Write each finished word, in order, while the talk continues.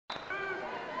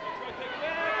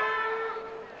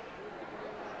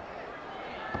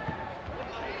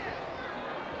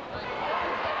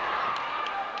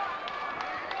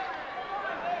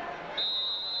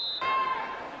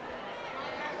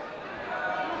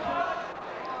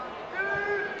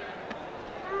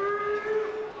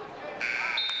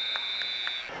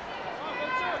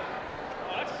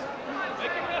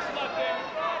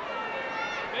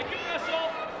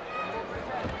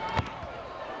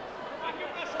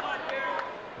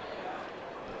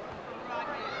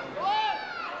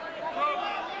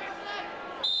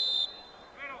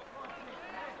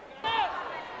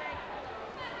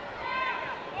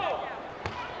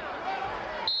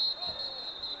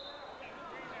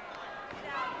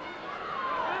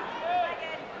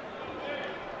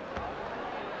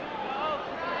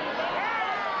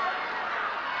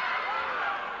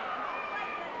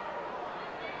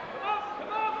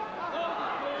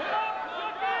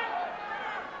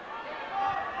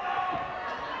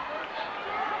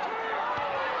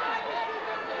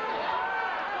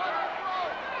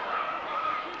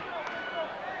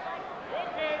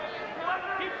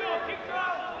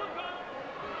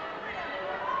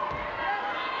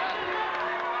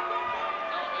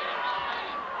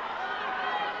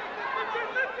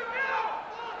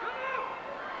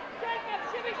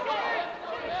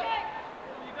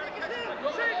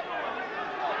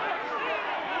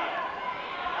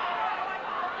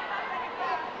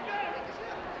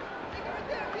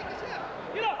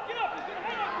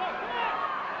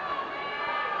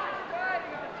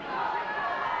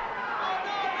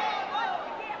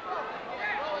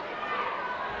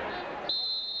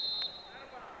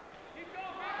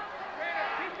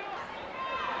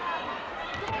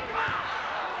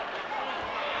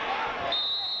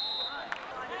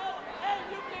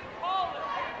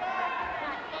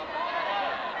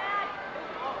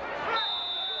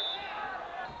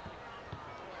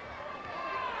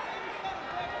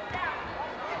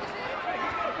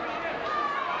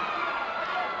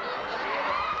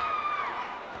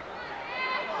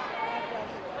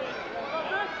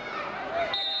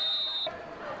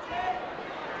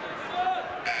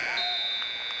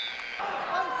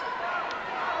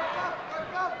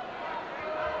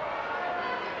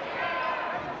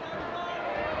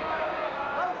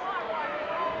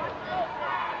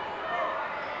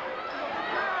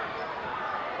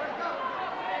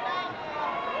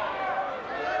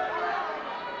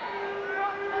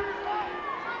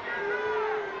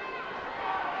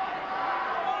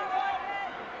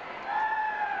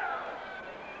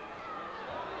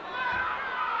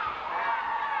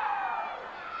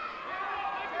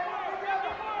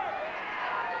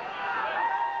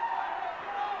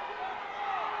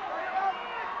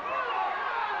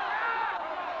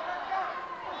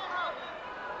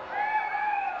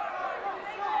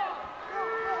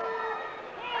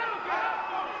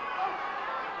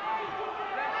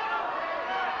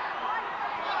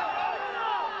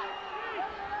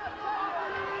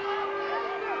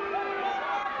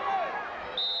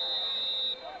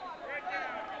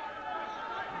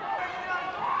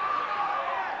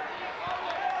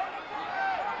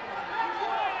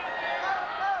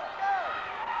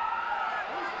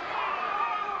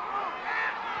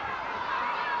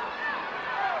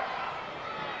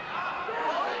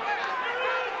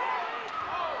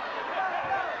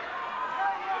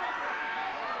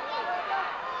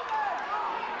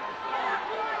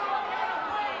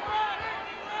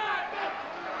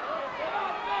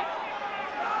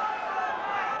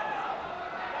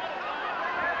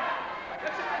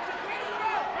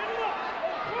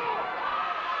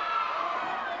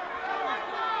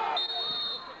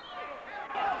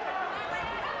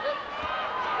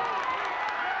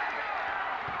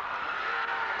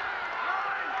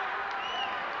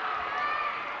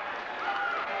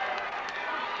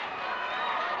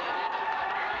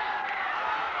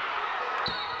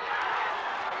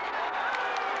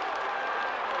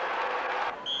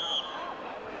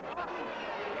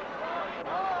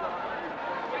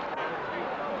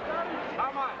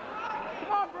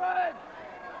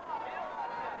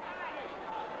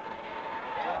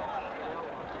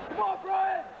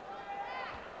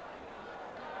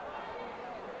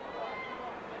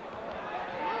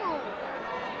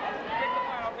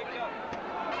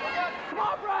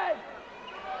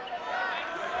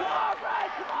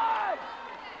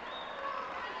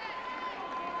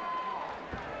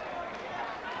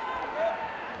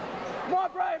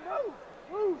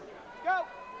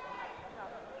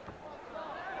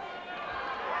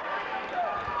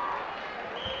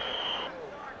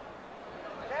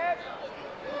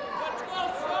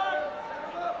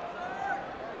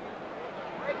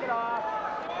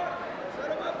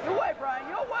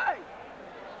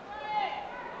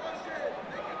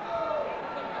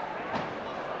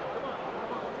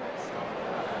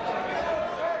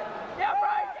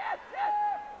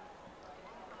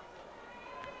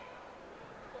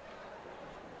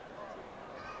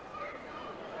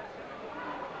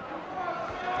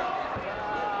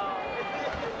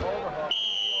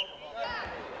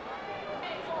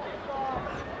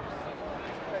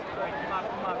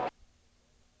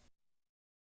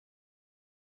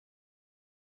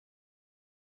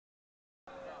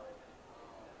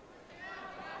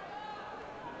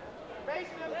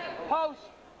Post.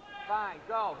 Fine.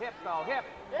 Go. Hip. Go. Hip.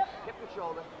 Hip. Hip to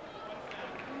shoulder.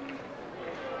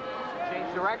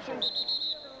 Change direction.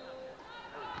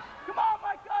 Come on,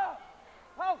 Mike.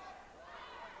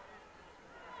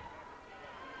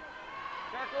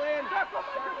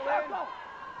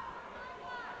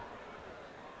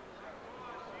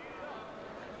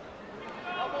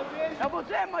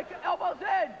 Elbows in, Mike. Elbows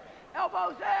in.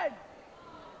 Elbows in.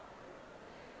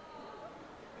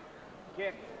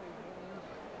 Kick.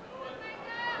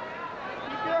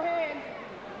 Keep your hands.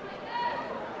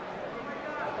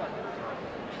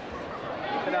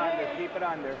 Keep it under. Keep it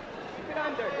under. Keep it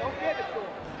under. Don't give it to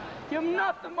him. Give him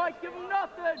nothing, Mike. Give him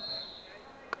nothing.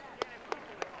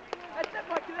 That's it,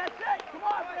 Mikey. That's it. Come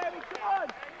on, baby. Come on.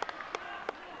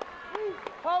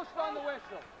 Post on the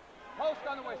whistle. Post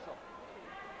on the whistle.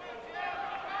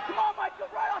 Come on, Mike. Go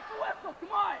right off the whistle.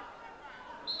 Come on.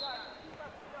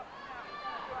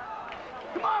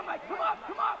 Come on, Mike. Come up.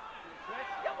 Come up.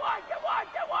 Get one. Get one.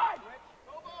 Get one.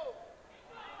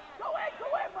 Go in. Go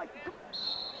in, Mike.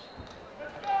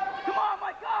 Come on,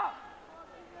 Mike. Up.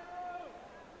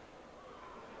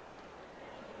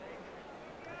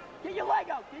 Get your leg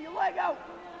out. Get your leg out.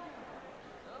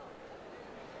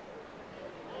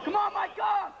 Come on,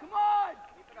 Micah! Come on!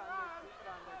 Keep it under. Keep it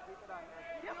under. Keep it under.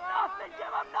 Give him nothing!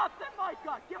 Give him nothing,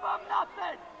 Micah! Give him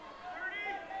nothing!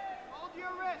 Hold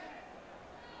your wrist.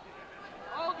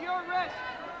 Hold your wrist.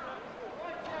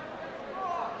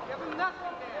 Give him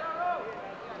nothing there.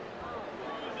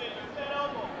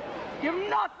 Give him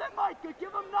nothing, Micah! Give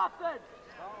him nothing!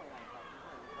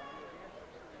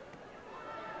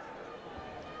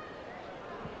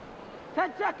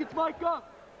 10 seconds, Micah!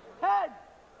 Head!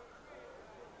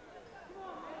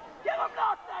 Give him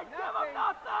nothing! Give him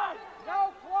nothing!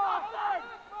 No claw. Nothing!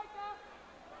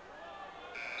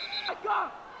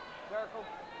 Micah! Circle.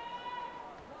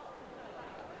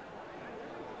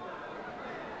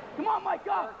 Come on,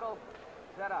 Micah! Circle.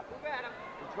 Set up.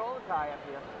 Control the tie up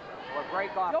here. Or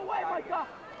break off. No way, Micah!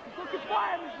 He's looking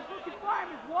firemen! He's looking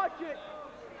firemen! Watch it!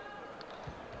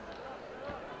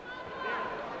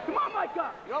 Come on,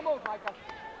 Micah! Your move, Micah.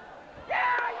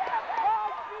 Yeah,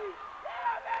 baby!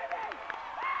 Yeah, baby!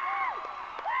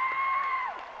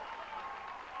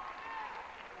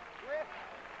 Grip.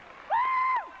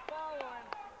 Woo! Following.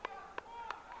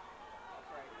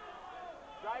 Okay.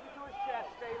 Drive it to his chest.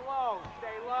 Stay low.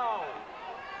 Stay low.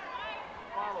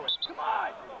 Follow it. Come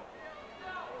on!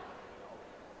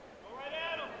 Go right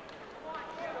at him.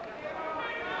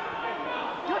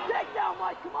 Good takedown,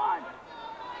 Mike, come on!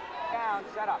 Down.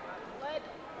 Set up. Come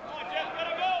on, Jeff,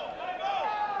 gotta go. Gotta go.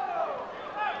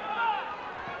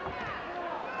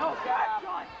 No, smart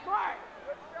shot, smart!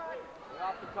 We're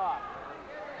off the top.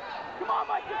 Come on,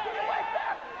 Mike, just get your way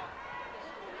back!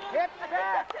 Hip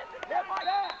back. Hip back!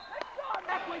 Nice shot,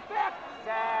 back way back!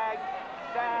 Sag.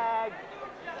 Sag.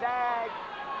 Sag.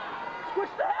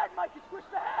 Squish the head, Mike, squish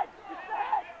the head! Squish the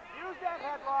head! Use that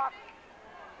headlock.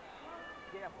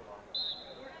 Careful, though.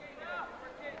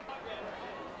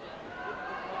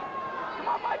 Come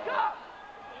on, Mike, up!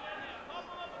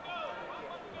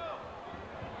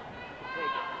 Take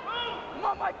it. Come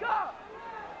on, Mike, up!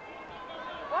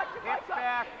 Watch it, Hip Mike, up!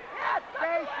 back. Yes,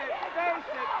 Face it, face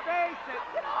it, face it.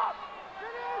 Get up!